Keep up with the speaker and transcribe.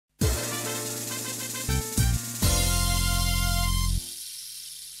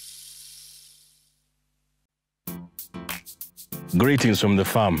Greetings from the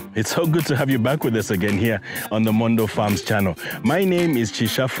farm. It's so good to have you back with us again here on the Mondo Farms channel. My name is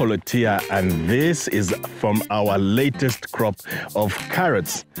Chisha Folotia and this is from our latest crop of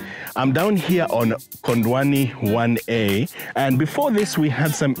carrots. I'm down here on Kondwani 1A, and before this we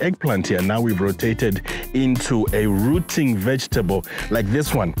had some eggplant here. Now we've rotated into a rooting vegetable like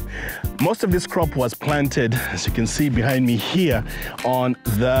this one. Most of this crop was planted, as you can see behind me here, on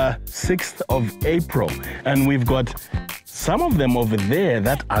the 6th of April, and we've got some of them over there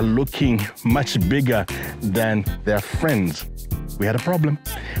that are looking much bigger than their friends. We had a problem.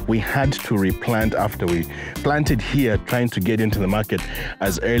 We had to replant after we planted here, trying to get into the market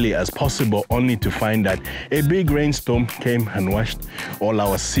as early as possible, only to find that a big rainstorm came and washed all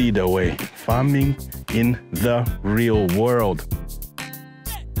our seed away. Farming in the real world.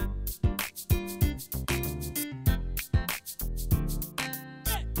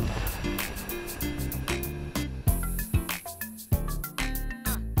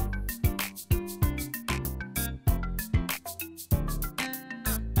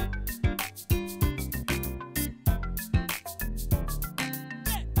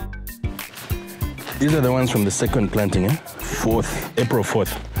 These are the ones from the second planting, eh? April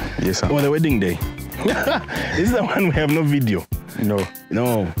 4th. Yes, sir. Oh, the wedding day. This is the one we have no video.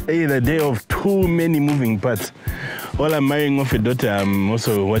 No. Hey, the day of too many moving parts. While I'm marrying off a daughter, I'm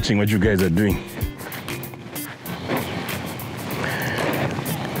also watching what you guys are doing.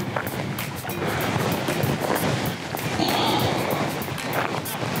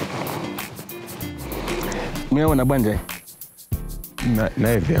 Mimi wana banje?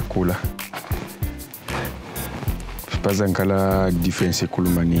 Na vyakula. Pazankala difference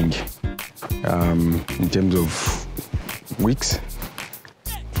kulumaningi. In terms of weeks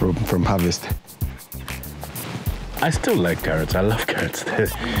from harvest. I still like carrots. I love carrots. They're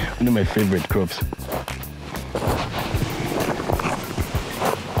one of my favorite crops.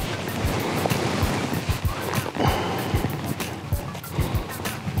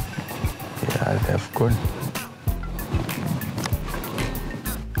 Yeah, they've gone.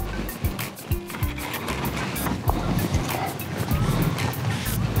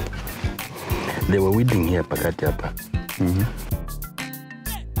 They were weeding here, pakati hapa.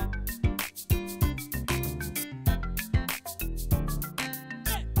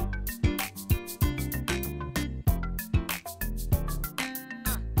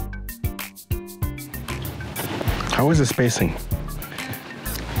 How is the spacing?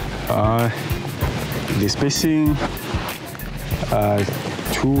 The spacing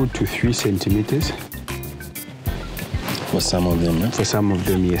 2 to 3 centimeters. For some of them, eh? For some of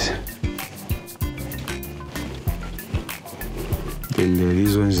them, yes. And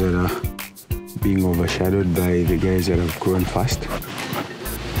these ones that are being overshadowed by the guys that have grown fast.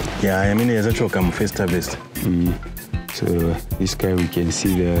 Yeah, I mean, it's actually come first harvest. So this guy, we can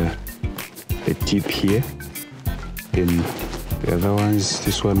see the tip here. Then the other ones,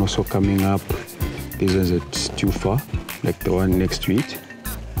 this one also coming up. This one's it's too far, like the one next to it.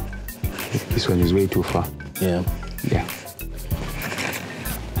 This one is way too far. Yeah. Yeah.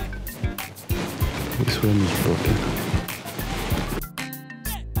 This one is broken.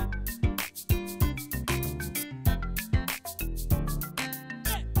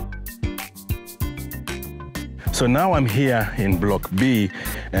 So now I'm here in Block B,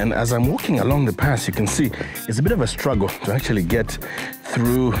 and as I'm walking along the path, you can see it's a bit of a struggle to actually get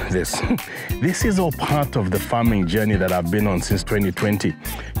through this. This is all part of the farming journey that I've been on since 2020.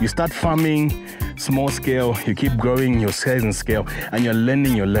 You start farming small scale, you keep growing your size and scale, and you're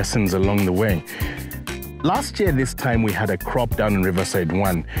learning your lessons along the way. Last year, this time, we had a crop down in Riverside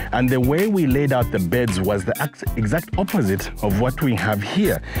 1, and the way we laid out the beds was the exact opposite of what we have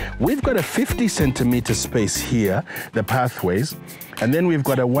here. We've got a 50 centimeter space here, the pathways, and then we've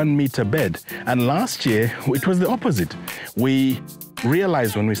got a 1 meter bed. And last year, it was the opposite. We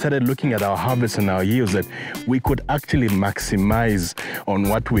realized when we started looking at our harvests and our yields that we could actually maximize on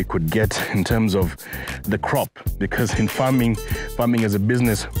what we could get in terms of the crop, because in farming as a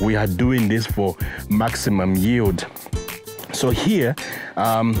business, we are doing this for maximum yield. So here,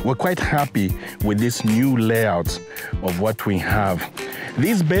 we're quite happy with this new layout of what we have.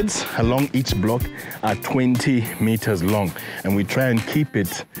 These beds along each block are 20 meters long, and we try and keep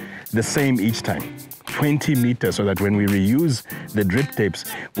it the same each time. 20 meters, so that when we reuse the drip tapes,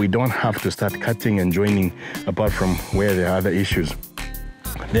 we don't have to start cutting and joining apart from where there are other issues.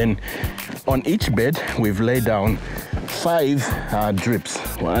 Then on each bed, we've laid down 5 drips.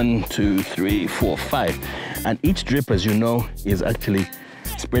 1, 2, 3, 4, 5. And each drip, as you know, is actually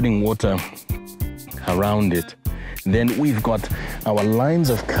spreading water around it. Then we've got our lines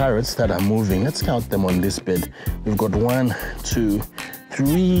of carrots that are moving. Let's count them on this bed. We've got 1, 2,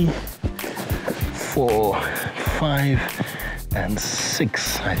 3, 4, 5, and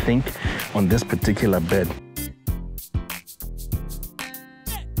 6, I think, on this particular bed.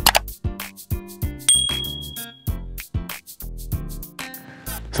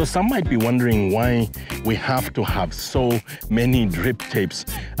 So some might be wondering why we have to have so many drip tapes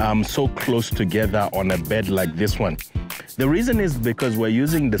so close together on a bed like this one. The reason is because we're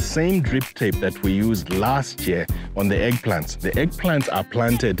using the same drip tape that we used last year on the eggplants. The eggplants are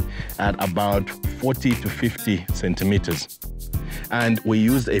planted at about 40 to 50 centimeters. And we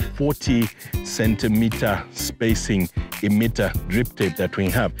used a 40 centimeter spacing emitter drip tape that we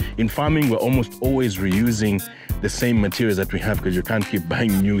have. In farming, we're almost always reusing the same materials that we have because you can't keep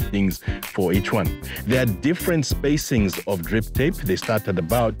buying new things for each one. There are different spacings of drip tape. They start at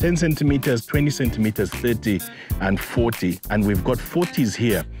about 10 centimeters, 20 centimeters, 30 and 40. And we've got 40s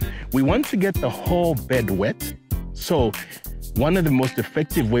here. We want to get the whole bed wet. So one of the most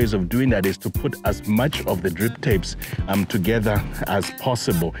effective ways of doing that is to put as much of the drip tapes together as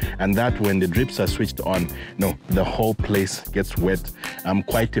possible. And that when the drips are switched on, the whole place gets wet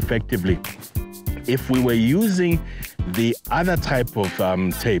quite effectively. If we were using the other type of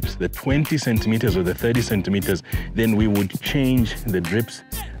tapes, the 20 centimeters or the 30 centimeters, then we would change the drips,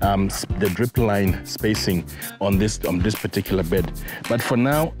 the drip line spacing on this particular bed. But for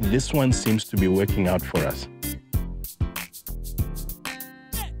now, this one seems to be working out for us.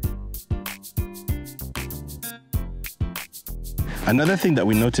 Another thing that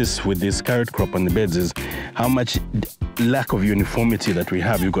we notice with this carrot crop on the beds is how much lack of uniformity that we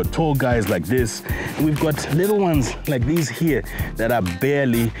have. You've got tall guys like this, and we've got little ones like these here that are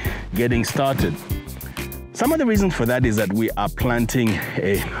barely getting started. Some of the reasons for that is that we are planting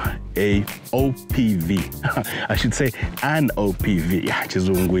a OPV. I should say an OPV.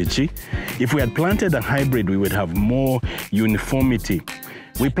 If we had planted a hybrid, we would have more uniformity.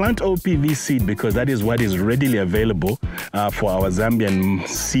 We plant OPV seed because that is what is readily available for our Zambian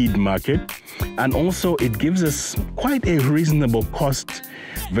seed market. And also it gives us quite a reasonable cost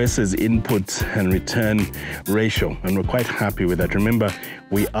versus input and return ratio. And we're quite happy with that. Remember,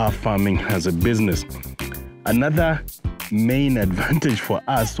 we are farming as a business. Another main advantage for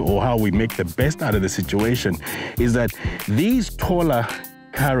us, or how we make the best out of the situation, is that these taller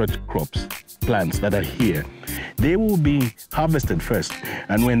carrot plants that are here, they will be harvested first.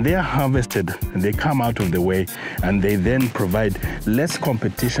 And when they are harvested, they come out of the way and they then provide less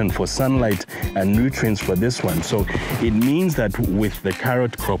competition for sunlight and nutrients for this one. So it means that with the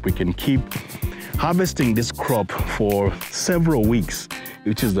carrot crop, we can keep harvesting this crop for several weeks,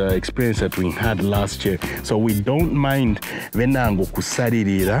 which is the experience that we had last year. So we don't mind venango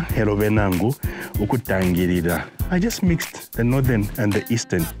kusaririra, hero venango ukutangirira. I just mixed the northern and the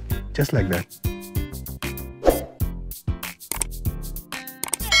eastern, just like that.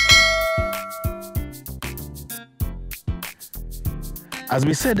 As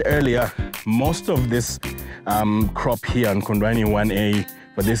we said earlier, most of this crop here on Kondwani 1A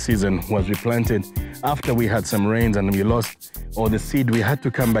for this season was replanted after we had some rains and we lost all the seed. We had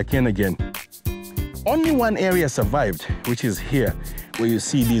to come back in again. Only one area survived, which is here, where you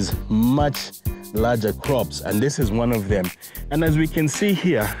see these much larger crops, and this is one of them. And as we can see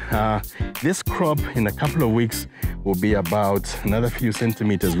here, this crop in a couple of weeks will be about another few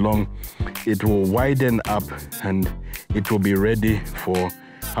centimeters long. It will widen up and it will be ready for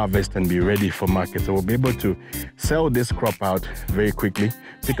harvest and be ready for market. So we'll be able to sell this crop out very quickly,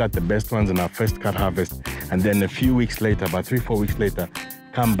 pick out the best ones in our first cut harvest, and then a few weeks later, about 3-4 weeks later,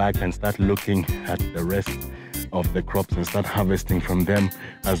 come back and start looking at the rest of the crops and start harvesting from them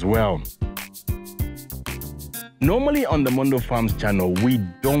as well. Normally on the Mondo Farms channel, we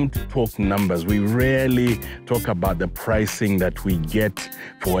don't talk numbers. We rarely talk about the pricing that we get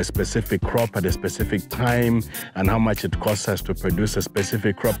for a specific crop at a specific time and how much it costs us to produce a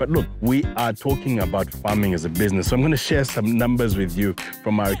specific crop. But look, we are talking about farming as a business. So I'm going to share some numbers with you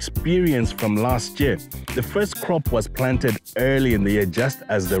from our experience from last year. The first crop was planted early in the year, just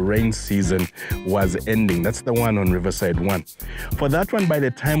as the rain season was ending. That's the one on Riverside 1. For that one, by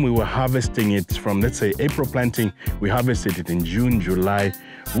the time we were harvesting it from, let's say, April planting, we harvested it in June, July.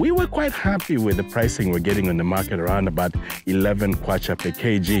 We were quite happy with the pricing we're getting on the market, around about 11 kwacha per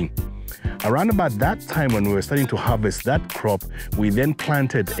kg. Around about that time when we were starting to harvest that crop, we then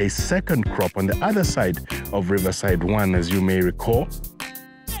planted a second crop on the other side of Riverside 1, as you may recall.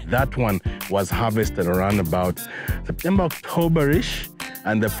 That one was harvested around about September, October-ish.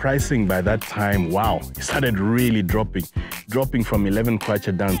 And the pricing by that time, wow, it started really dropping dropping from 11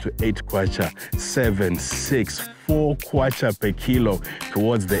 kwacha down to 8 kwacha, 7, 6, 4 kwacha per kilo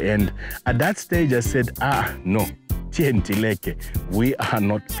towards the end. At that stage, I said, no, we are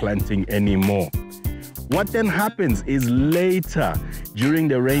not planting anymore. What then happens is later, during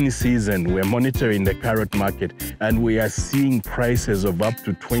the rainy season, we're monitoring the carrot market and we are seeing prices of up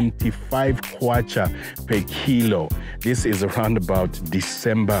to 25 kwacha per kilo. This is around about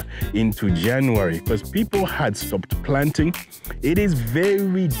December into January because people had stopped planting. It is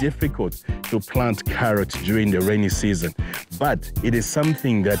very difficult to plant carrots during the rainy season, but it is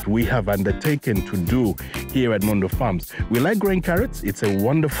something that we have undertaken to do here at Mondo Farms. We like growing carrots. It's a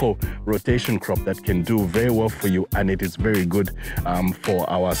wonderful rotation crop that can do very well for you, and it is very good for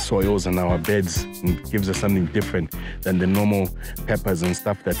our soils and our beds. It gives us something different than the normal peppers and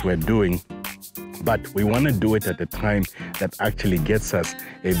stuff that we're doing. But we want to do it at a time that actually gets us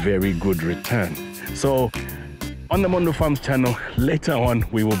a very good return. So on the Mondo Farms channel, later on,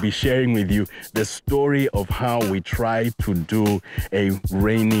 we will be sharing with you the story of how we try to do a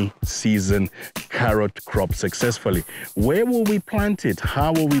rainy season carrot crop successfully. Where will we plant it?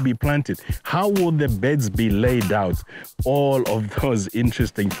 How will we be planted? How will the beds be laid out? All of those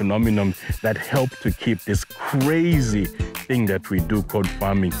interesting phenomena that help to keep this crazy thing that we do called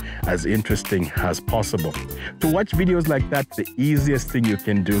farming as interesting as possible. To watch videos like that, the easiest thing you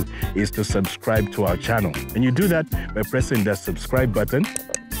can do is to subscribe to our channel. And you do that by pressing the subscribe button.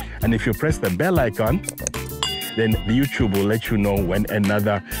 And if you press the bell icon, then YouTube will let you know when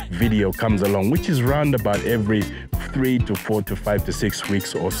another video comes along, which is round about every 3 to 4 to 5 to 6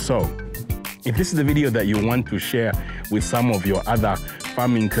 weeks or so. If this is a video that you want to share with some of your other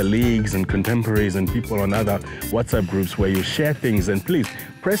farming colleagues and contemporaries and people on other WhatsApp groups where you share things, then please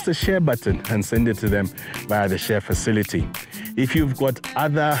press the share button and send it to them via the share facility. If you've got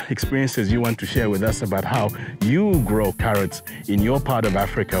other experiences you want to share with us about how you grow carrots in your part of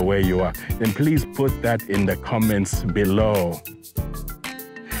Africa where you are, then please put that in the comments below.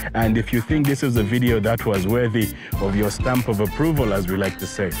 And if you think this is a video that was worthy of your stamp of approval, as we like to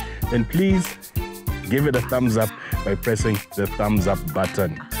say, then please give it a thumbs up by pressing the thumbs up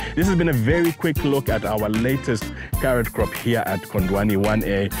button. This has been a very quick look at our latest carrot crop here at Kondwani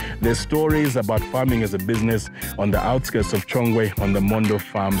 1A. The stories about farming as a business on the outskirts of Chongwe on the Mondo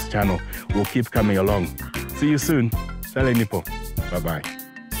Farms channel will keep coming along. See you soon. Sale Nipo. Bye-bye.